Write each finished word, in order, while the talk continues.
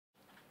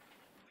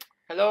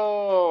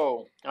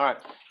Hello. All right.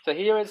 So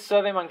here is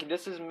SurveyMonkey.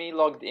 This is me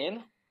logged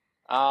in.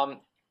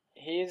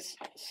 Here's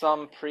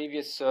some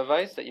previous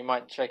surveys that you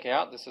might check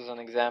out. This is an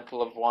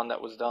example of one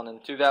that was done in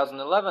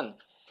 2011.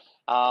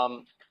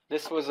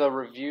 This was a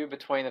review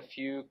between a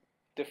few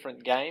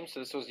different games.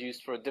 So this was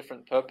used for a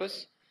different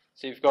purpose.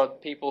 So you've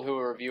got people who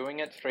are reviewing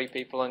it, 3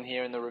 people in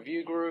here in the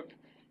review group.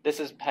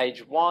 This is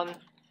page 1.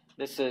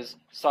 This is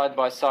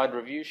side-by-side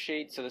review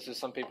sheet. So this is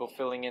some people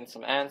filling in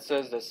some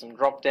answers. There's some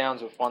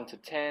drop-downs with 1 to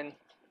 10.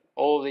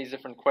 All of these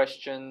different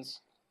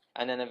questions,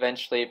 and then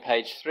eventually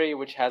page 3,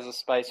 which has a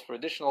space for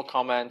additional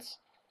comments,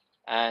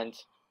 and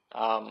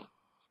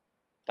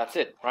that's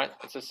it, right?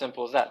 It's as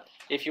simple as that.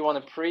 If you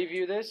want to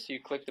preview this, you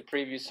click the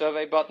preview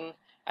survey button,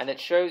 and it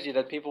shows you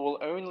that people will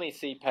only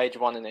see page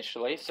 1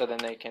 initially, so then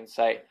they can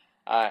say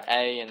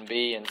A and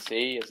B and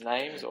C as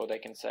names, or they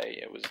can say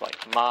it was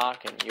like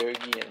Mark and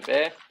Yogi and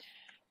Bear,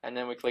 and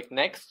then we click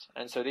next,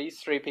 and so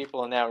these 3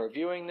 people are now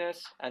reviewing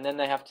this, and then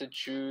they have to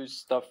choose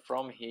stuff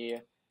from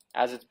here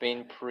as it's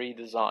been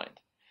pre-designed.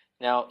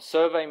 Now,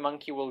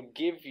 SurveyMonkey will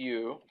give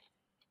you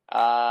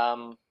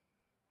 10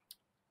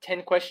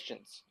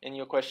 questions in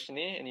your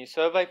questionnaire, in your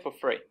survey, for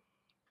free.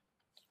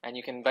 And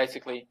you can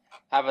basically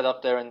have it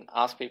up there and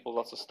ask people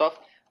lots of stuff.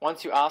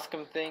 Once you ask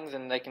them things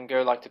and they can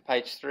go like to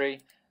page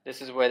 3,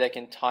 this is where they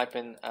can type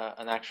in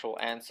an actual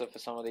answer for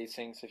some of these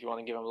things. If you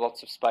want to give them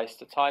lots of space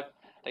to type,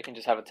 they can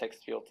just have a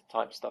text field to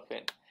type stuff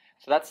in.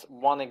 So that's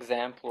one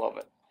example of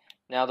it.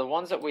 Now, the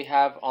ones that we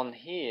have on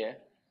here,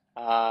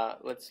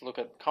 let's look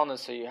at Connor.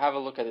 So you have a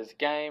look at his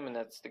game, and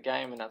that's the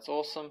game, and that's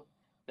awesome.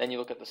 Then you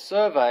look at the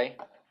survey.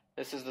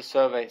 This is the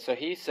survey. So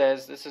he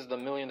says, this is the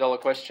 $1 million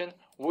question.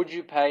 Would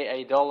you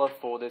pay $1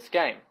 for this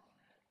game?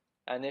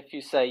 And if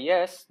you say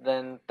yes,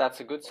 then that's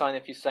a good sign.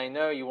 If you say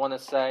no, you want to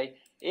say,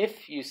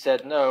 if you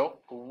said no,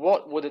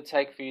 what would it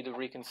take for you to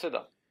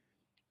reconsider?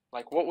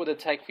 Like, what would it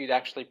take for you to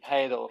actually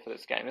pay $1 for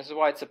this game? This is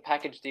why it's a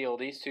package deal.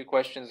 These 2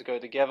 questions go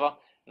together,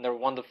 and they're a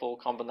wonderful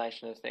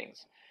combination of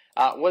things.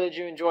 What did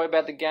you enjoy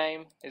about the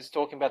game? Is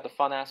talking about the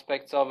fun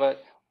aspects of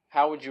it.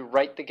 How would you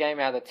rate the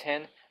game out of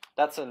 10?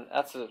 That's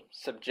a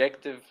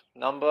subjective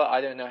number.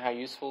 I don't know how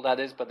useful that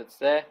is, but it's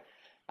there.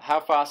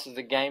 How fast is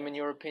the game in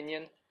your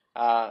opinion?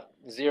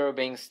 0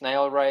 being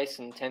snail race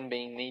and 10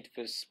 being Need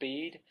for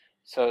Speed.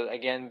 So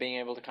again, being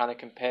able to kind of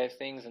compare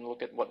things and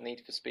look at what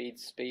Need for Speed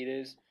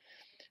is.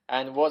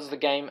 And was the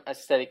game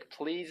aesthetic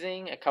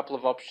pleasing? A couple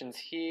of options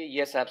here.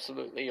 Yes,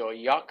 absolutely, or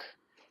yuck.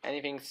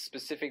 Anything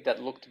specific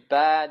that looked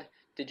bad?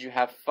 Did you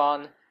have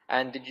fun?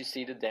 And did you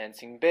see the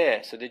dancing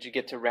bear? So did you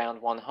get to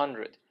round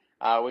 100?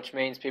 Which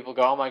means people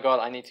go, oh my god,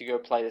 I need to go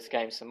play this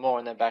game some more,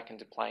 and they're back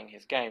into playing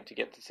his game to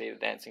get to see the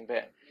dancing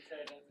bear.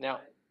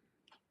 Now,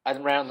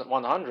 at round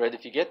 100,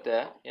 if you get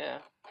there, yeah.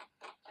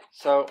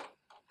 So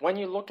when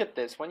you look at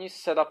this, when you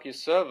set up your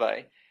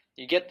survey,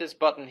 you get this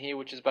button here,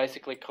 which is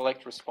basically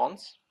collect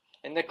response.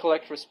 In the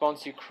collect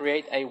response, you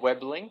create a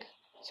web link.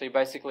 So you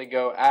basically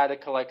go add a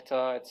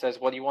collector. It says,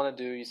 what do you want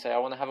to do? You say, I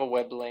want to have a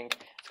web link.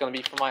 It's going to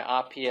be for my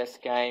RPS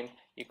game.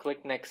 You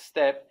click next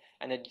step,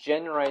 and it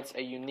generates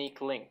a unique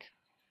link.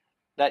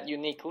 That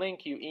unique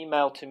link you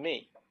email to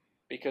me,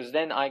 because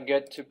then I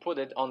get to put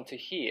it onto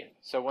here.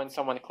 So when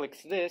someone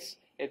clicks this,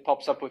 it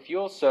pops up with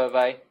your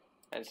survey,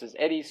 and it says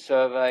Eddie's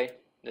survey,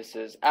 this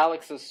is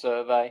Alex's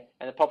survey,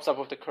 and it pops up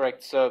with the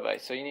correct survey.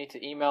 So you need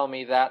to email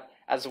me that,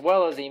 as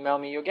well as email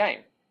me your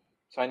game.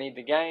 So I need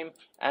the game,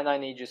 and I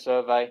need your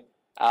survey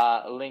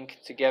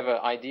linked together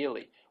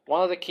ideally.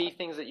 One of the key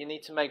things that you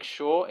need to make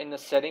sure in the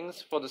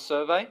settings for the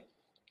survey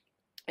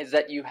is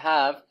that you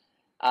have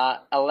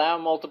allow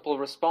multiple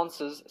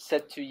responses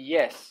set to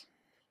yes.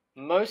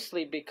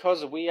 Mostly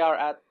because we are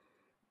at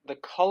the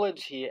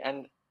college here,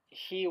 and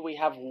here we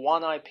have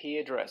one IP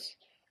address,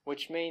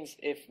 which means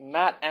if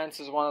Matt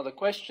answers one of the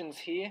questions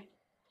here,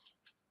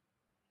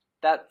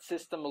 that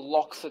system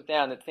locks it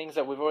down. It thinks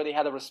that we've already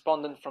had a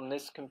respondent from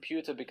this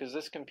computer, because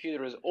this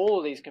computer is all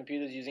of these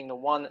computers using the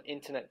one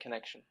internet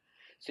connection.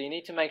 So you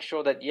need to make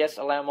sure that, yes,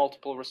 allow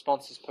multiple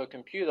responses per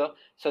computer,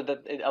 so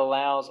that it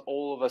allows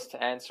all of us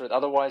to answer it.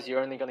 Otherwise,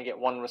 you're only going to get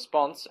one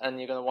response, and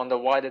you're going to wonder,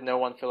 why did no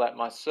one fill out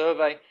my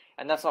survey?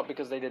 And that's not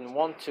because they didn't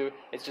want to,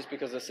 it's just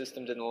because the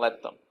system didn't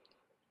let them.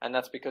 And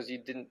that's because you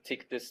didn't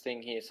tick this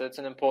thing here. So it's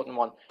an important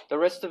one. The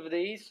rest of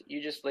these,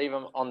 you just leave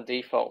them on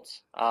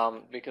defaults,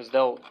 because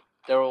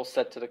they're all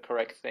set to the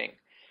correct thing.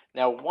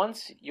 Now,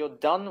 once you're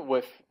done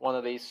with one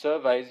of these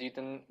surveys, you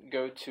then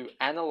go to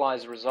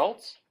Analyze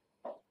Results.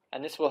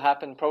 And this will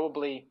happen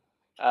probably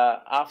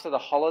after the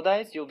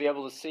holidays. You'll be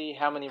able to see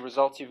how many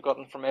results you've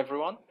gotten from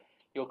everyone.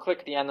 You'll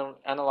click the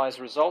Analyze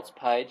Results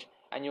page,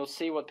 and you'll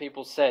see what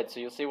people said. So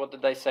you'll see what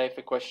did they say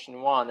for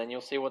question 1, and you'll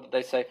see what did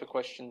they say for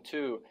question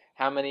 2.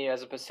 How many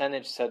as a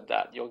percentage said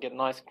that. You'll get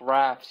nice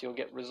graphs. You'll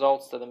get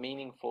results that are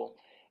meaningful.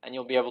 And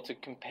you'll be able to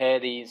compare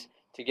these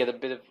to get a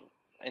bit of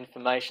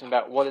information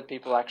about what did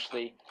people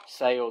actually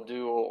say or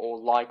do or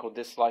like or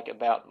dislike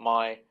about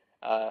my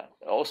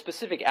or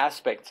specific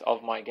aspects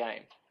of my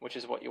game, which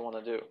is what you want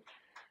to do.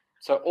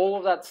 So all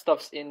of that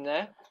stuff's in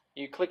there.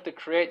 You click the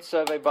Create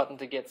Survey button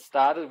to get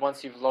started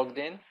once you've logged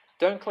in.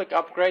 Don't click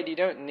upgrade. You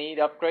don't need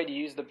upgrade. You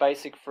use the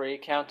basic free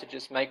account to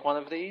just make one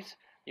of these.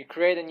 You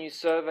create a new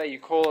survey. You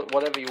call it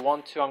whatever you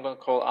want to. I'm going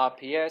to call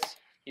RPS.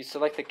 You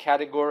select a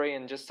category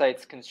and just say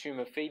it's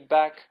consumer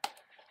feedback.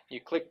 You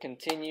click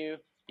continue.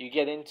 You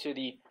get into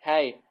the,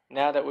 hey,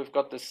 now that we've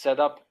got this set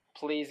up,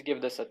 please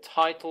give this a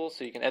title.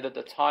 So you can edit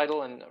the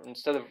title, and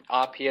instead of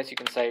RPS, you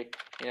can say,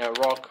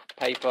 rock,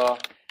 paper,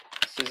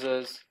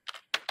 scissors.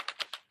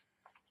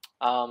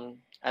 And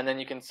then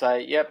you can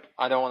say, yep,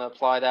 I don't want to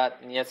apply that.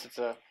 And yes, it's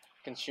a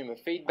consumer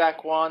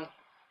feedback one.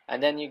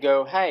 And then you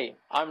go, hey,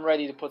 I'm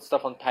ready to put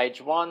stuff on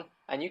page 1.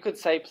 And you could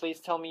say, please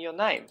tell me your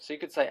name. So you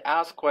could say,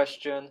 ask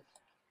question.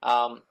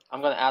 I'm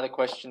going to add a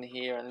question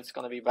here, and it's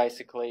going to be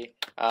basically,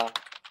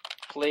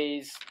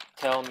 please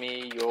tell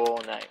me your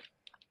name,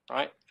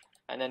 right?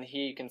 And then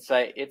here you can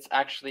say, it's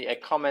actually a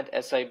comment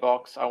essay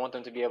box. I want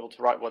them to be able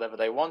to write whatever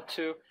they want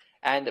to.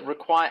 And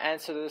require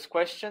answer to this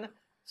question.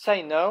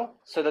 Say no,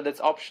 so that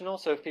it's optional.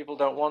 So if people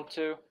don't want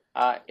to,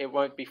 it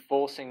won't be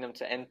forcing them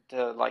to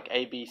enter like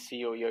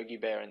ABC or Yogi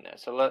Bear in there.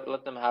 So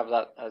let them have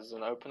that as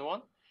an open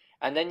one.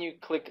 And then you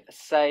click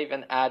save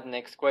and add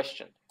next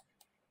question,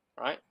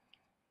 right?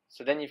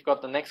 So then you've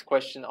got the next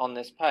question on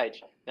this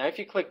page. Now if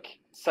you click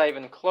save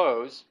and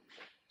close,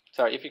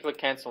 if you click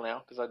cancel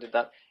now, because I did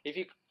that. If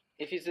you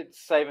hit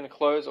save and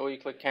close, or you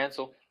click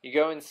cancel, you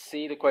go and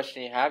see the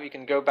question you have. You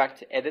can go back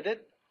to edit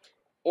it,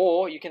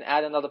 or you can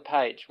add another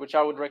page, which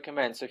I would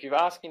recommend. So if you're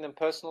asking them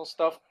personal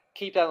stuff,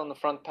 keep that on the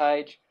front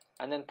page,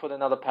 and then put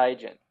another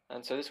page in.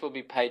 And so this will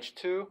be page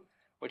 2,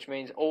 which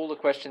means all the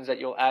questions that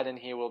you'll add in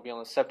here will be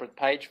on a separate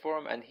page for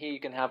them, and here you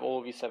can have all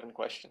of your 7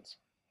 questions.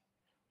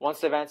 Once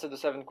they've answered the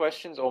 7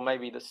 questions, or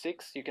maybe the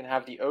 6, you can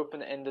have the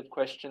open-ended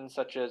questions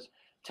such as,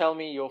 tell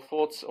me your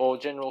thoughts or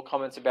general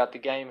comments about the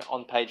game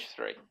on page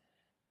 3.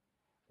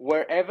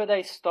 Wherever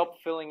they stop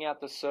filling out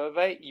the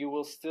survey, you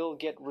will still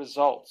get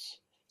results.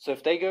 So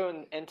if they go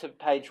and enter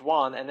page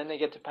 1 and then they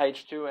get to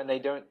page 2 and they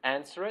don't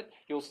answer it,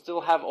 you'll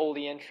still have all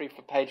the entry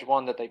for page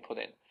 1 that they put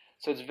in.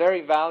 So it's very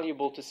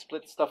valuable to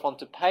split stuff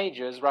onto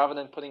pages rather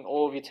than putting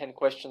all of your 10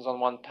 questions on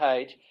one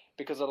page,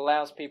 because it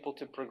allows people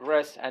to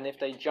progress, and if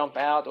they jump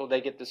out or they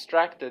get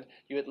distracted,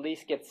 you at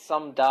least get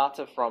some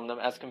data from them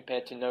as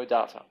compared to no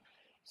data.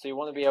 So you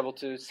want to be able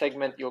to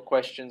segment your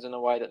questions in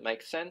a way that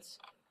makes sense.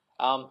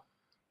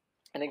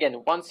 And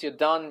again, once you're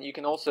done, you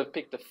can also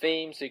pick the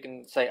theme. So you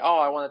can say, oh,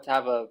 I want it to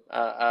have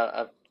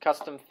a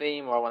custom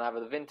theme, or I want to have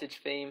a vintage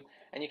theme.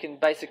 And you can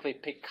basically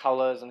pick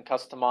colors and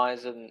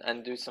customize it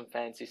and do some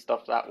fancy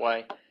stuff that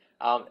way.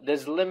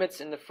 There's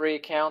limits in the free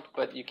account,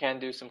 but you can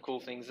do some cool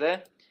things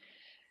there.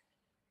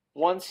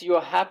 Once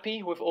you're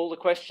happy with all the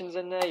questions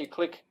in there, you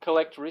click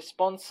collect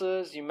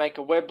responses, you make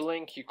a web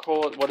link, you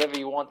call it whatever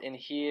you want in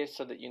here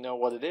so that you know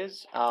what it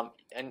is.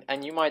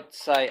 And you might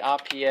say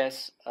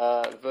RPS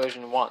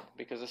version 1,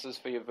 because this is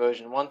for your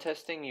version 1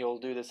 testing. You'll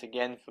do this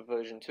again for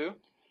version 2.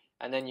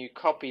 And then you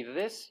copy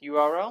this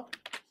URL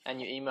and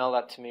you email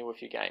that to me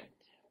with your game.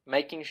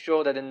 Making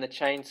sure that in the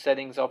change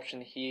settings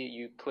option here,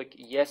 you click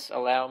yes,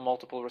 allow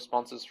multiple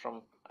responses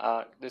from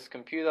this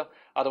computer.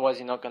 Otherwise,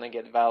 you're not going to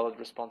get valid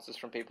responses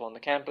from people on the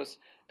campus,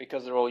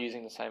 because they're all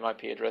using the same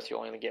IP address.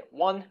 You'll only get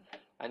one,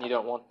 and you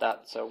don't want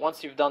that. So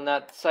once you've done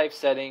that, save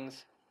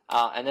settings,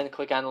 and then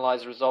click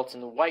analyze results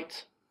and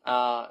wait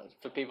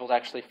for people to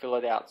actually fill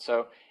it out.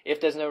 So if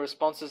there's no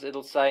responses,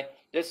 it'll say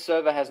this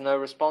server has no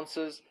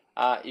responses.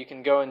 You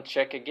can go and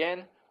check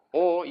again,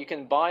 or you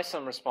can buy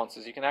some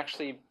responses. You can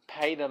actually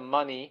pay them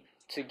money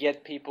to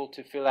get people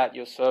to fill out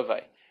your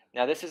survey.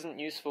 Now this isn't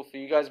useful for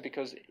you guys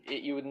because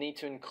you would need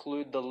to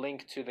include the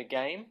link to the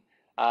game.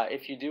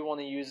 If you do want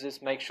to use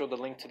this, make sure the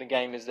link to the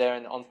game is there,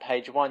 and on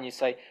page 1 you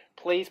say,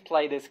 please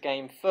play this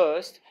game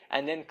first,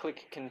 and then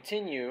click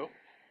continue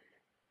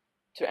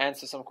to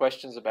answer some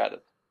questions about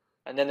it.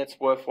 And then it's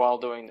worthwhile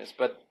doing this.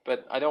 But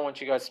I don't want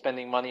you guys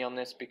spending money on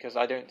this, because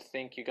I don't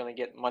think you're going to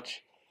get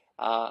much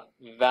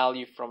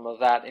value from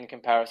that in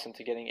comparison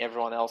to getting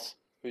everyone else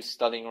who's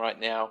studying right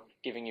now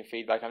giving you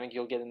feedback. I think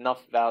you'll get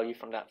enough value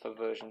from that for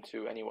version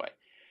 2 anyway.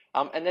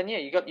 And then, yeah,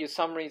 you got your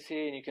summaries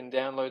here, and you can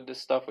download this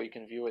stuff, or you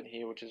can view it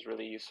here, which is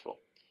really useful.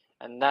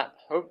 And that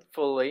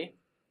hopefully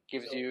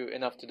gives you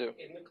enough to do.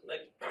 In the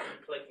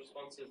collect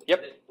responses, yep.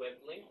 Edit web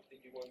link, did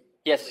you want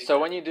yes, so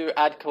when you do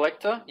add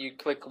collector, you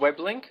click web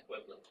link,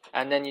 web link,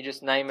 and then you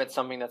just name it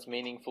something that's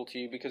meaningful to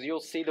you, because you'll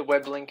see the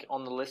web link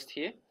on the list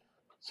here.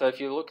 So if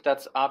you look,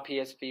 that's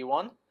RPS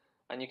v1,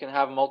 and you can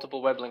have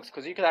multiple web links,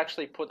 because you could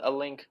actually put a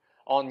link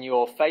on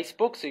your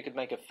Facebook, so you could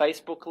make a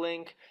Facebook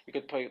link, you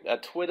could put a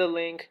Twitter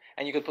link,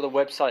 and you could put a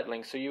website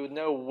link, so you would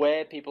know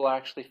where people are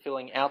actually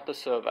filling out the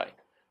survey.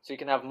 So you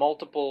can have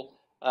multiple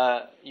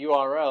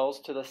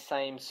URLs to the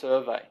same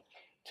survey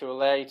to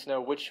allow you to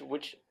know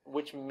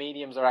which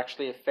mediums are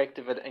actually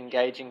effective at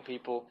engaging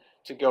people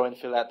to go and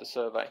fill out the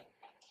survey,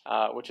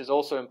 which is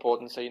also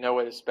important, so you know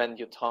where to spend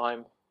your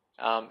time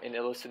in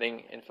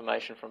eliciting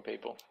information from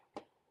people.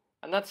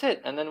 And that's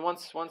it. And then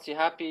once you're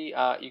happy,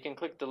 you can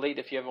click delete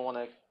if you ever want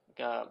to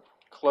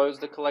close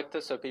the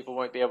collector, so people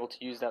won't be able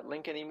to use that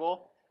link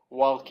anymore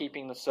while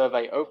keeping the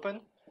survey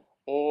open.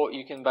 or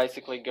you can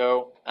basically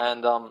go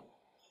and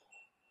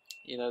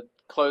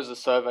close the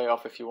survey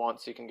off if you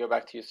want. So you can go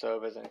back to your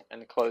servers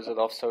and close it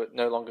off so it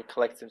no longer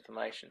collects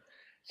information.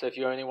 So if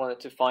you only wanted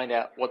to find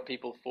out what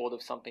people thought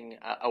of something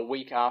a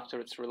week after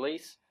its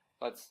release,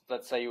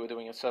 let's say you were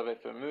doing a survey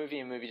for a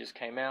movie just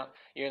came out,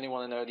 you only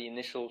want to know the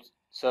initial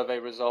survey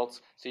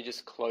results, so you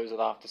just close it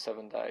after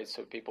 7 days,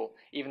 so people,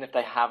 even if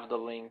they have the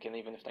link and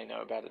even if they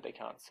know about it, they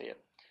can't see it.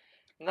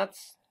 And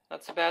that's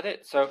about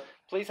it. So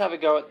please have a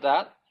go at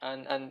that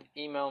and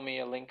email me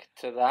a link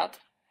to that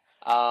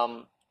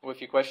with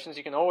your questions.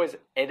 You can always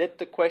edit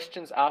the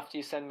questions after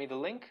you send me the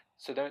link,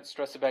 so don't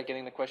stress about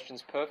getting the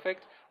questions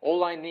perfect.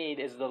 All I need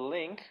is the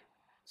link,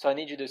 so I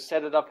need you to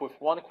set it up with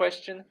one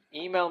question,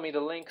 email me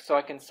the link so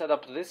I can set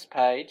up this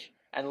page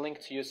and link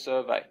to your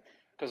survey.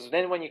 Because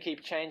then when you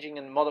keep changing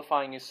and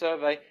modifying your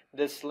survey,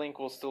 this link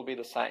will still be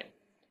the same.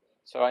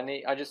 So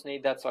I just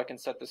need that so I can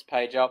set this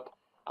page up.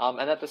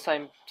 And at the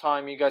same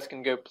time, you guys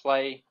can go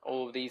play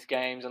all of these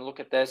games and look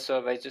at their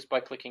surveys just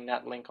by clicking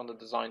that link on the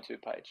Design2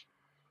 page,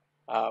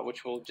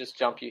 which will just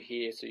jump you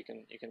here so you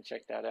can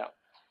check that out.